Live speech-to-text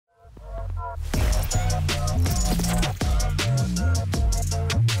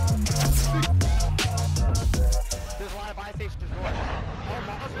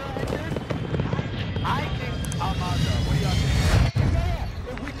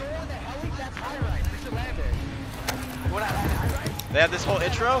They have this whole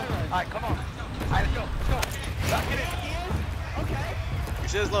intro. Alright, come on. Alright, let's go. Suck it in. Okay. You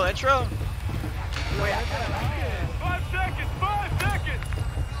see this little intro? Wait, I kinda like it. 5 seconds, 5 seconds!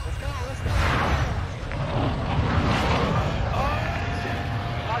 Let's go.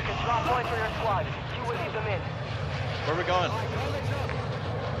 Marcus, drop points for your squad. You will lead them in. Where are we going?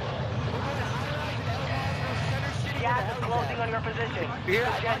 Gas is closing on your position. Here,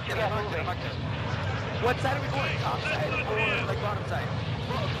 Suggest you get moving. What side are we going? Top side or like bottom side?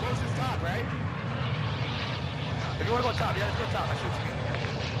 Closest top, right? If you want to go top, yeah, let's go top. I shoot you.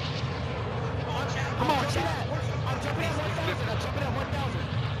 Come on, chat. I'm jumping at 1,000. I'm jumping at 1,000.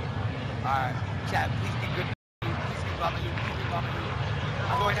 Alright, chat, please be good. Please be bombing loot. Please be bombing loot.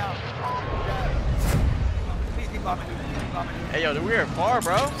 I'm going out. Please be bombing loot. Please be bombing loot. Hey, yo, we are far,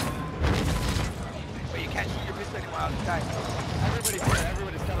 bro. Wait, you can't shoot your pistol anymore out of the sky. Everybody's here.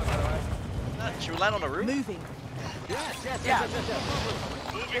 Everybody's coming, by the way. Should we land on the roof? Moving. Yes. That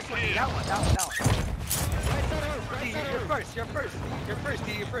one. Right side of roof. You're first. You're first.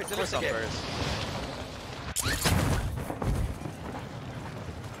 Of course I'm first.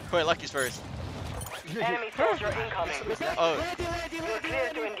 Wait, Lucky's first. Enemy soldier incoming. Oh. You're clear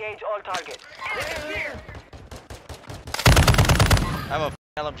to engage all targets. I have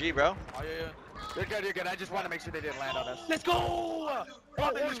a LMG, bro. Oh, yeah. You're good. I just want to make sure they didn't land on us. Let's go! Oh,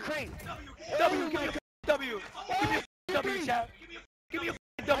 orange crate. W, give me a W. Give me a W, chat. Give me a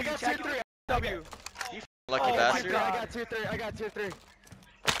W, chat. Give me a W. Lucky bastard. I got tier 3.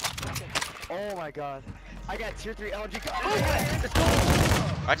 Oh my god. I got tier 3 LMG. Let's go!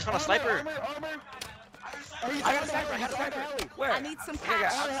 I just found a sniper. Armor. I got a sniper. Where? I need some I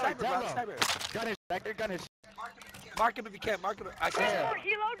got cash. a sniper. Gun his. Mark him if you can. I can.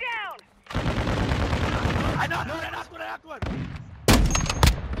 Helo down! I knocked one.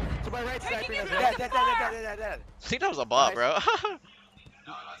 To my right, sniper. Dead. I think that was a bot, bro.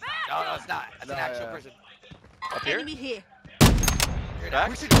 No, it's not. That's an actual person. Up here? Enemy here.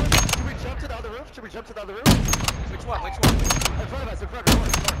 Back? Should we jump to the other roof? Which one? In front of us.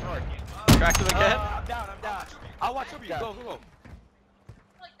 North. Cracked him again? I'm down. I'll watch over you. Go.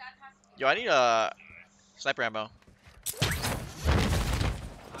 Yo, I need sniper ammo.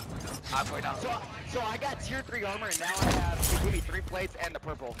 I'm going down. So I got tier 3 armor and now I have, they give me 3 plates and the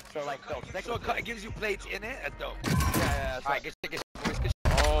purple. So like, dope. So it gives you plates in it? That's dope. Yeah. Alright, get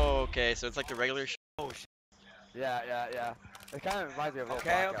Oh, okay, so it's like the regular sh. Oh, shit. Yeah. It kind of reminds me of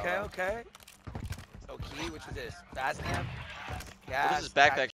okay. So key, which is this? Fastnam? What is this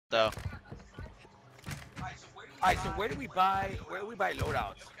backpack though? Alright, so where do we buy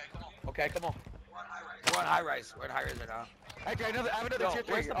loadouts? Okay, come on. We're on high rise right now. Actually, I have another tier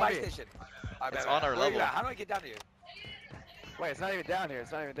 3. Where's the buy station? It's on our level. How do I get down here? Wait, it's not even down here.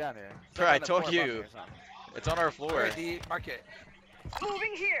 Bro, I told you. It's on our floor. Where, mark it.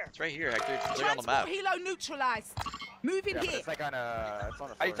 Moving here! It's right here, Hector. It's literally on the map. Transport helo neutralized. Moving here. It's like on it's on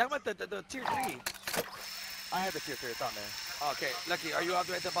the floor. Are you talking about the tier 3? I have the tier 3. It's on there. Okay, Lucky, are you all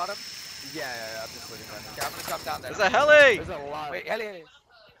the way at the bottom? Yeah, I'm just looking at it. Okay, I'm gonna come down there. There's a heli! There's a lot. Wait, heli.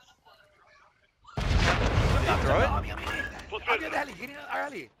 Throw it? I'm the heli. Get in our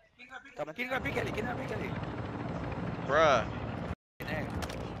heli. Get in our big heli. Bruh.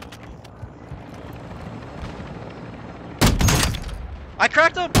 I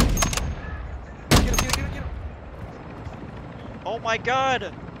cracked him! Get him. Oh my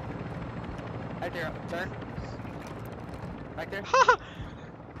god! Right there, turn. Right there.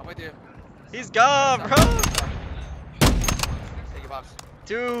 I'm with you. He's gone, bro! Thank you, Pops.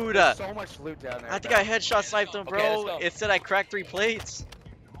 Dude! There's so much loot down there. I think I headshot sniped him, bro. Okay, It said I cracked 3 plates.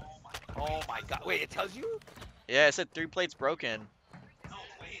 Oh my god. Wait, it tells you? Yeah, it said 3 plates broken.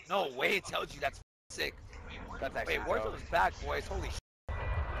 No way, it tells you. That's sick. That's actually Warzone's back, boys. Holy shit.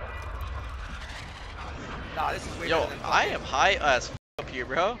 Nah, this is way better than I am high as f up here,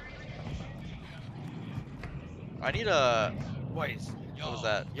 bro. I need a... Boys. What was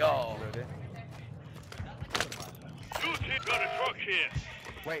that? Yo. Blue team got a truck here.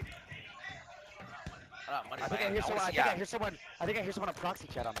 Wait. I think I hear someone on proxy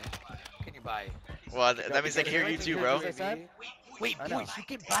chat on me. Can you buy? Well, that means they can hear you too, bro. Wait, boys, you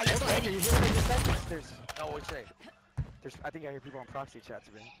can buy it. You hear what I just said? There's... No, what'd you say? I think I hear people on proxy chat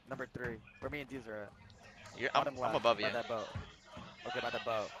to me. Number 3. Where me and D's are at. I'm above you. By that boat. Okay, by that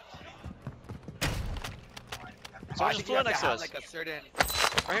boat. Someone just flew next to us. Like a certain...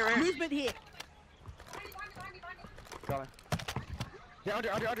 Right here. Movement here. Coming. Yeah,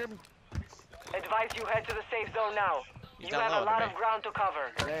 under me. Advise you head to the safe zone now. He's You down have low, a lot okay. of ground to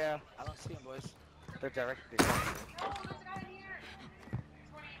cover. Yeah. I don't see him, boys. They're directly.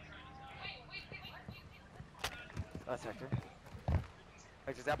 That's Hector.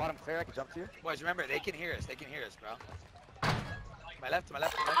 Like, is that bottom clear? I can jump to you. Boys, remember, they can hear us. They can hear us, bro. To my left, to my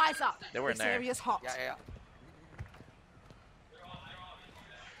left, to my left. Eyes up. They were in This there. area's hot. Yeah.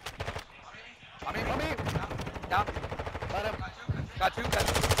 On me. Down. Let him. Got two.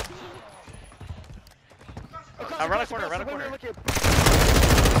 Run a corner.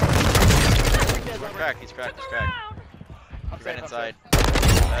 He's cracked. He ran inside.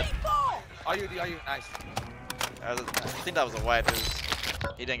 Are you? Nice. I think that was a wipe.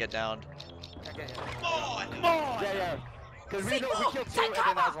 He didn't get downed. Yeah. Because we killed two, and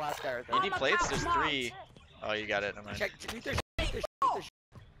then that was the last guy right there. You need plates? There's 3. Oh, you got it. Never mind. Check.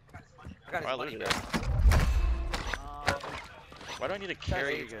 I looted it. Why do I need to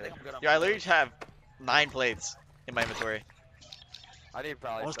carry? Yeah, I literally have 9 plates in my inventory. I need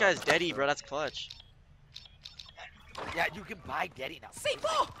probably. Oh, this guy's deady, bro. That's clutch. Yeah, you can buy deady now.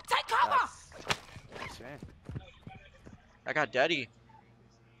 C4, take cover. I got deady.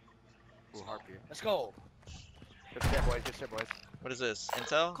 Ooh, Harpy. Let's go. Good shit, boys. What is this?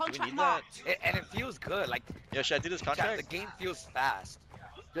 Intel? Do we Contract need that? And it feels good. Like, Yo, should I do this contract? the game feels fast.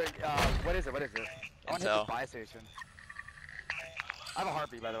 What is it? I want to hit Intel. the buy station. I have a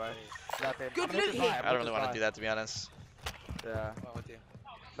Harpy, by the way. Good loot here. I don't really want to do that, to be honest. Yeah.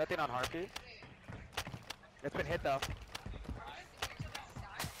 Nothing on Harpy. It's been hit though.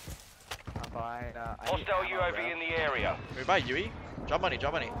 I'm buying. Hostile UAV in the area. Can we buy Yui? Drop money.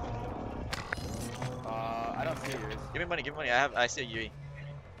 I don't see yours. Give me money. I see a Yui.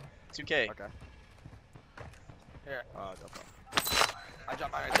 2K. Okay. Here. Oh, don't. I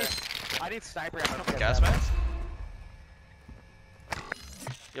dropped mine right there. I need sniper ammo. Gas mask?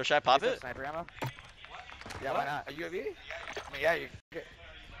 Yo, should I pop it? Sniper ammo? Yeah, why not? A UAV? I mean, yeah,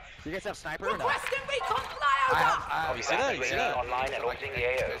 you guys have sniper or not? Requesting recon flyover. Oh, you see that? You see that? Online and orbiting the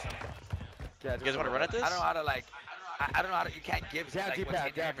AO. Yeah, You guys want to run at this? I don't know how to like. I don't know how to. You can't give. Yeah, like,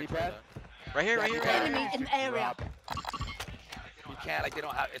 D-pad, yeah, D-pad. Right here. Enemy in the area. You can't. Like they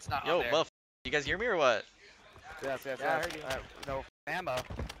don't have. It's not. Yo, on there. Buff. You guys hear me or what? Yes. Yeah, I heard you. No ammo.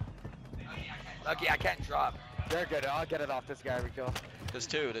 Okay, I can't drop. They're good. I'll get it off this guy we kill. There's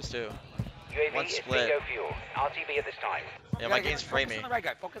two. UAV One is split. bingo fuel. RTB at this time. Yeah, my game's Focus framing. on the right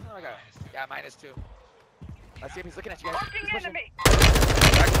guy. Focus on the right guy. Yeah, -2. Let's see if he's looking at you guys. Marking enemy.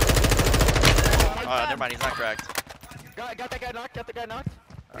 Oh, never mind. He's not cracked. Got that guy knocked.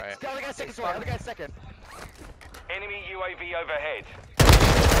 All right. The other guy's second sword. Other guy's second. Enemy UAV overhead.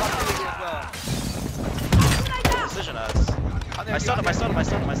 Precision us. I stunned him.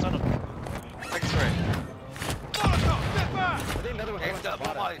 Second story. I think another one. Hey, Hey,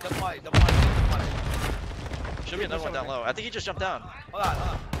 double molly. Should be another one down low. I think he just jumped down. Hold on.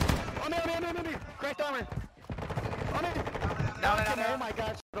 On me. Cracked armor. On me. Down. Oh my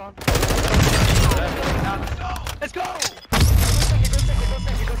god. Shit on. Let's go. Go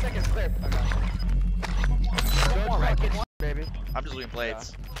second. Clear. Okay. Good, baby. I'm just looting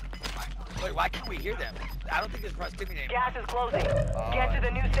plates. Wait, why can't we hear them? I don't think there's proximity anymore. Gas is closing. Get to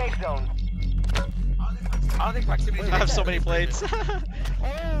the new safe zone. I don't think proximity. I have so many plates. Oh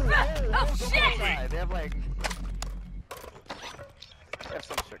shit! They have like. They have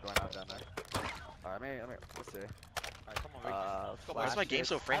some shit going on down there. Alright, let's see. Alright, come on. Why is my game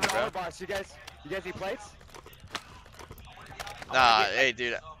so I framed, have bro? an boss. You guys need plates? Nah, hey,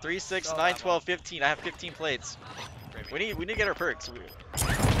 dude. 3, 6, 9, 12, 15. I have 15 plates. We need to get our perks.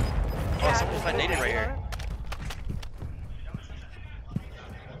 Oh, someone's my native right here.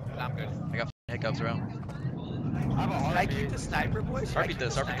 I'm good. I got hiccups, bro. I have a Should I keep the sniper, boys? Heartbeat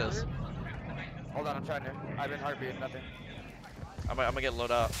this. Hold on, I'm trying to. I've been heartbeat, nothing. I'm gonna get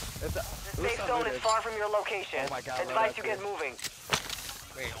loaded up. Safe zone is far from your location. Oh my God, Advise loadout you get too. moving.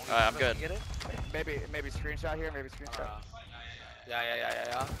 Wait, Alright, I'm good. Get it? Maybe screenshot here, maybe screenshot.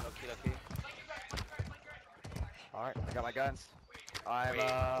 Yeah. Lucky. Alright, I got my guns. I'm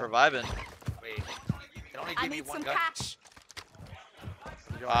We're vibing. Wait. It only I gave me need one some gun. cash.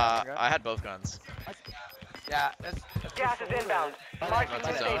 I had both guns. Yeah, that's Gas is inbound. Marking That's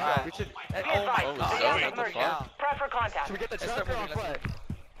the a safe zone. zone. We should. Be advised, Oh, the zone, gas what is the emerging. fuck? Prep for contact. Should we get the Let's truck start or on moving, let's foot?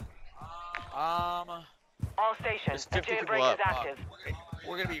 All stations, There's a 50 people jailbreak up. is active.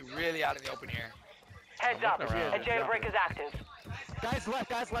 We're gonna be really out in the open here. Heads up, looking around. a jailbreak is active. Guys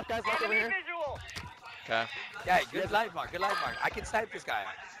left over here. visual. Okay. Yeah, good life mark. I can snipe this guy.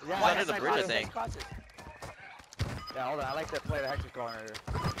 Yeah, He's under the bridge, I think. Yeah, hold on. I like to play the Hector's going right here.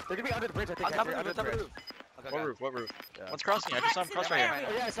 They're gonna be under the bridge, I think. On top of Hector, the roof, under the bridge. Okay. What roof? Yeah. One's crossing. I just saw him cross right here.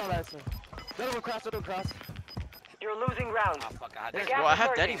 Oh yeah, I saw that. Another one cross. You're losing rounds. Oh fuck, I had The that. gas Bro, I is have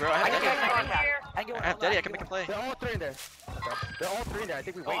emerging. Daddy, bro. I have Prep for Daddy. contact. I have Daddy. I can make a play. They're all three in there. They're all three there. I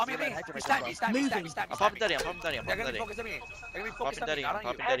think we wait. Oh, I mean, stab me. I'm popping Daddy. I'm popping Daddy. I'm They're popping gonna be Daddy. focused on me. They're gonna be focused Popping on me, Daddy. not on you.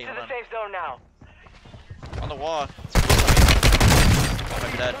 Popping Head Daddy. to the Hold safe zone now. on. On the wall. Oh,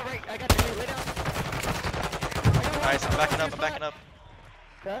 my dead. I got you. Lay down. Nice. I'm backing up. I'm backing up.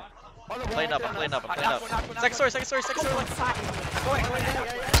 Okay. I'm playing up. I'm playing up. I'm playing up. Second story. Second story. Second story. Someone sighted me. Go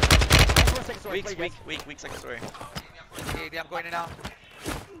ahead. Weak. Second story. Yeah, I'm going in now.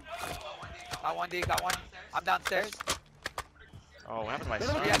 Got one, D. Got one. I'm downstairs. Oh, what happened to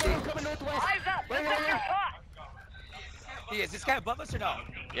my Yeah, son? D. Coming northwest. Eyes up! This is your spot! D, is this guy above us or no?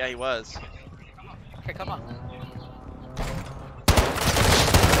 Yeah, he was. Okay, come on.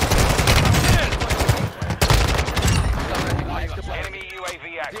 Enemy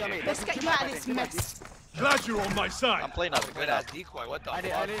UAV active. Let's get you out of this mess. Glad you're on my side. I'm playing up. I'm Good playing up. ass decoy. What the I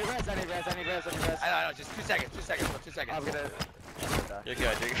fuck? need res. I know. Just 2 seconds. 2 seconds. 2 seconds. I'm gonna. You're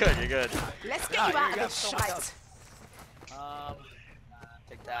good. You're good. You're good. Let's Nah, get you out you of got this so much shite.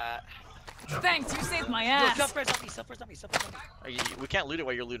 Take that. Thanks, you saved my Yo, ass. self-press on me. Self-press on me. Self-press on me. We can't loot it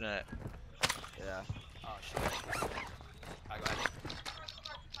while you're looting it. Yeah. Oh shit. Alright, go ahead.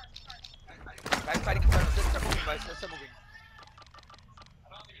 Guys fighting in front of us. Let's start moving, guys. Let's start moving.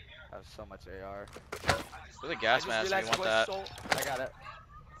 I have so much AR. There's a gas mask if you want that. I got it.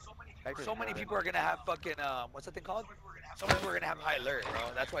 So many people are gonna have fucking what's that thing called? So many people are gonna have high alert, bro.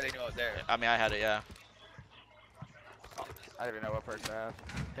 That's why they knew I was there. I mean, I had it, yeah. I don't even know what perks I have.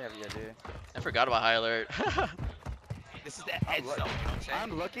 I have EID. I forgot about high alert. This is the edge zone, you know what I'm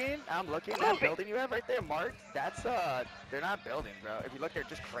saying? I'm looking. That building you have right there marked, that's they're not buildings, bro. If you look, they're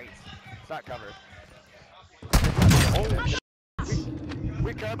just crates. It's not covered. Oh,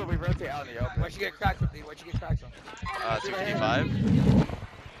 we cover, but we rotate out in the open. Where'd you get cracked from, D? Where'd you get cracked from? 255.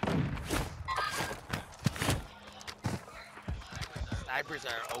 Snipers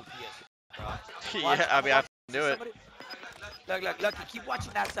are OP as bro. Yeah, I mean, I knew it. Look, you keep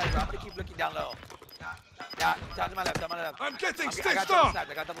watching that side, bro. I'm gonna keep looking down low. Yeah, down to my left, I'm getting I stitched got up.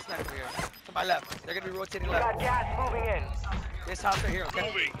 double snipe over here. To my left. They're gonna be rotating We got left. gas moving in. This house right here, okay?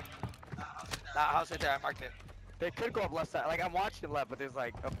 Moving. That house right there, I marked it. They could go up left side. Like I'm watching left, but there's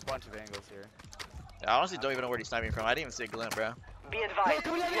like a bunch of angles here. I honestly don't even know where he's sniping from. I didn't even see a glint, bro. Be advised.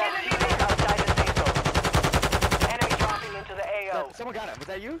 Come You on, have teammates outside the safe zone. Enemy dropping into the AO. Someone got it. Was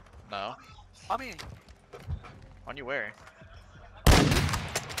that you? No. I mean, On you where?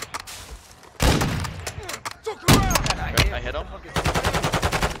 I hit him.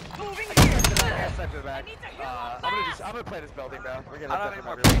 Moving here. I'm gonna play this building, bro. We're I gonna don't have lift any up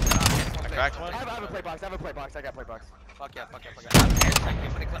more from plates. everything. I cracked one. I have a play box. I got play box. Fuck yeah. Airstrike, you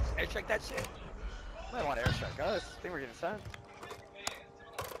wanna airstrike that shit? I might want to airstrike us. I think we're getting sent.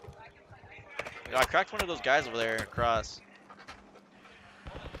 Yo, I cracked one of those guys over there across.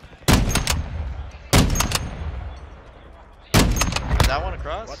 Is that one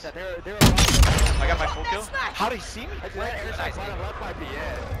across? What's that? They're I got my full kill. How did he see me? I just had airstrike bottom left might be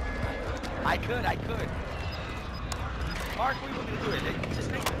it. I could. Mark, what do you want me to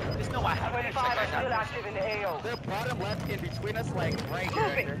do? Just know I have an 25 airstrike is still right now. active in the AO. They're bottom left in between us, like right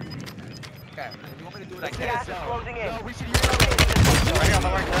here. Okay, do you want me to do it like Gas this? is closing in. No, we should use Right here on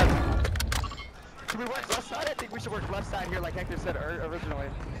my right left. Should we work left side? I think we should work left side here like Hector said originally.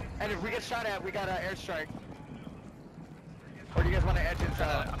 And if we get shot at, we got an airstrike. Or do you guys want to edge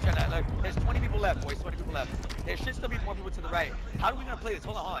inside? I'm trying to look. There's 20 people left, boys. 20 people left. There should still be more people to the right. How are we gonna play this?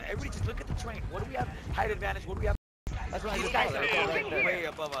 Hold on. Everybody just look at the train. What do we have? Height advantage. What do we have? That's right. These Just guys follow are that way, right there. way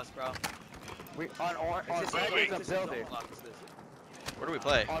above us, bro. We on This red is is a building. Where do we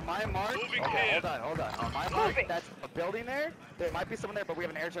play? On my mark. Moving Okay, here. hold on. On my mark, that's a building there. There might be someone there, but we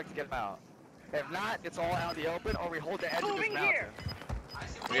have an airstrike to get them out. If not, it's all out in the open, or we hold the edge of this Moving mountain. here.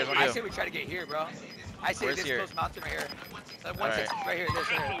 What do you guys I want say to do? we try to get here, bro. I say Where's this here? close mountain right here. One Alright. section right here. This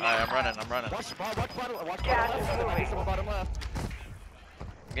right here. Alright, I'm running. Watch bottom left. Gas is There might be moving. someone bottom left.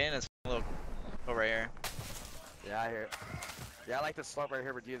 I'm getting this little go right here. Yeah, I hear it. Yeah, I like the slope right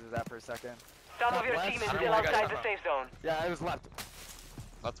here where Jesus is at for a second. Some of your Left, team is I don't still know where you guys outside the are. safe zone. Yeah, it was left.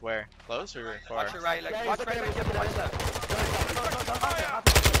 That's where? Close or far? Watch your right. Like, Yeah, watch he's right. looking Like, at me, watch looking at left.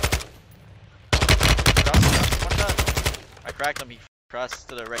 One shot. I cracked him. He crossed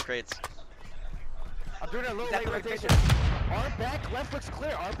to the red crates. I'm doing a little Is that late the red rotation. Our back left looks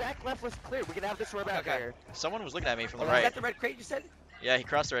clear. We can have this right back Okay. here. Someone was looking at me from the Is right. that the red crate you said? Yeah, he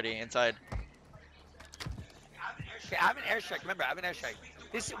crossed already inside. Okay, I have an airstrike. Remember, I have an airstrike.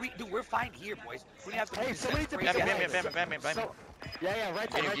 We're fine here, boys. We have to. Hey, somebody to be Bam, bam, behind bam, us. bam, bam, bam. So, yeah, right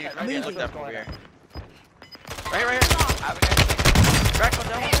there, You right you there. I'm getting looked at from over here. Right here. I have an airstrike. Crack one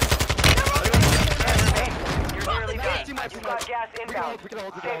down. Hey, You're nearly Yeah, done. too much, You too got much. gas We can inbound. hold, we can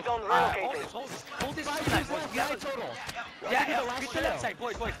hold, we can Safe hold. zone Hold relocated. this, hold this. Hold this. Five Line, kills boys. left, We got nine it. total. Yeah, the yeah. last Get the kill. left side,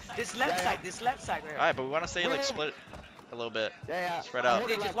 boys, boys. This left Yeah, side, this left side right here. Alright, but we want to stay like Wait. split a little bit. Yeah. Spread I'm out.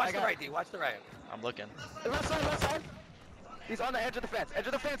 holding D, just left, watch I the got- right, D. Watch the right. I'm looking. Left side, left side. He's on the edge of the fence. Edge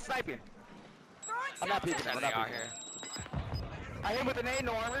of the fence, sniping. I'm not peeking him. I'm They not are peeking here. him. I hit him with an A,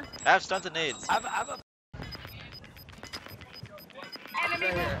 no armor. I have stunts and nades. I've a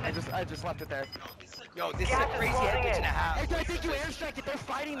Right here. I just left it there. Yo, this is Gas a is crazy closing head in. and a half. Hey, I think you airstrike it. They're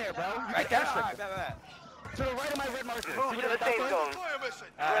fighting there, bro. You Right can there. airstrike Alright, it. bet. To the right of my red marker. Move See to what the I safe did? zone.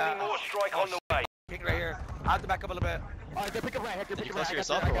 Friendly more strike on the way. King right here. I have to back up a little bit. All right, pick up right. Hector, Did pick you up right. cluster I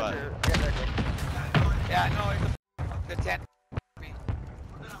yourself got or your- what? I got your- Yeah, no, it's the tent.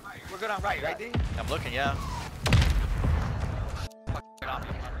 We're good on right, right, D? I'm looking, yeah. Fuck it off.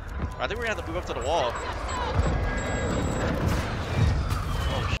 I think we're gonna have to move up to the wall.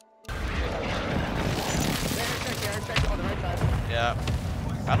 Airstrike on the right side. Yeah.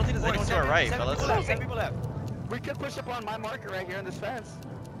 I don't think there's anyone to our right, fellas. Seven people left. We could push up on my marker right here in this fence.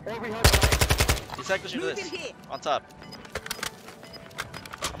 Or we hug right. He's like pushing to this. On top.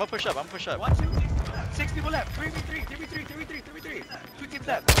 I'm gonna push up, I'm gonna push up. 1, 2, 6 people left. 3v3, 3v3, 3v3, 3v3. 2 teams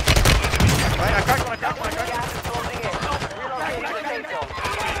left. Right, I cracked one, I cracked one, I cracked Gas is closing in. Relocating to the safe zone.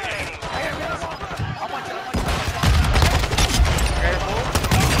 I'm watching, I'm watching. one. Careful.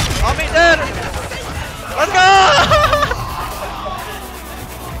 On me, dead! Let's go!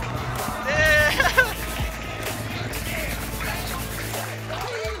 Yeah.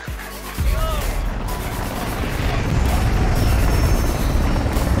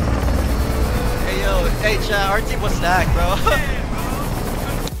 Hey, yo, hey, chat, our team was stacked, bro.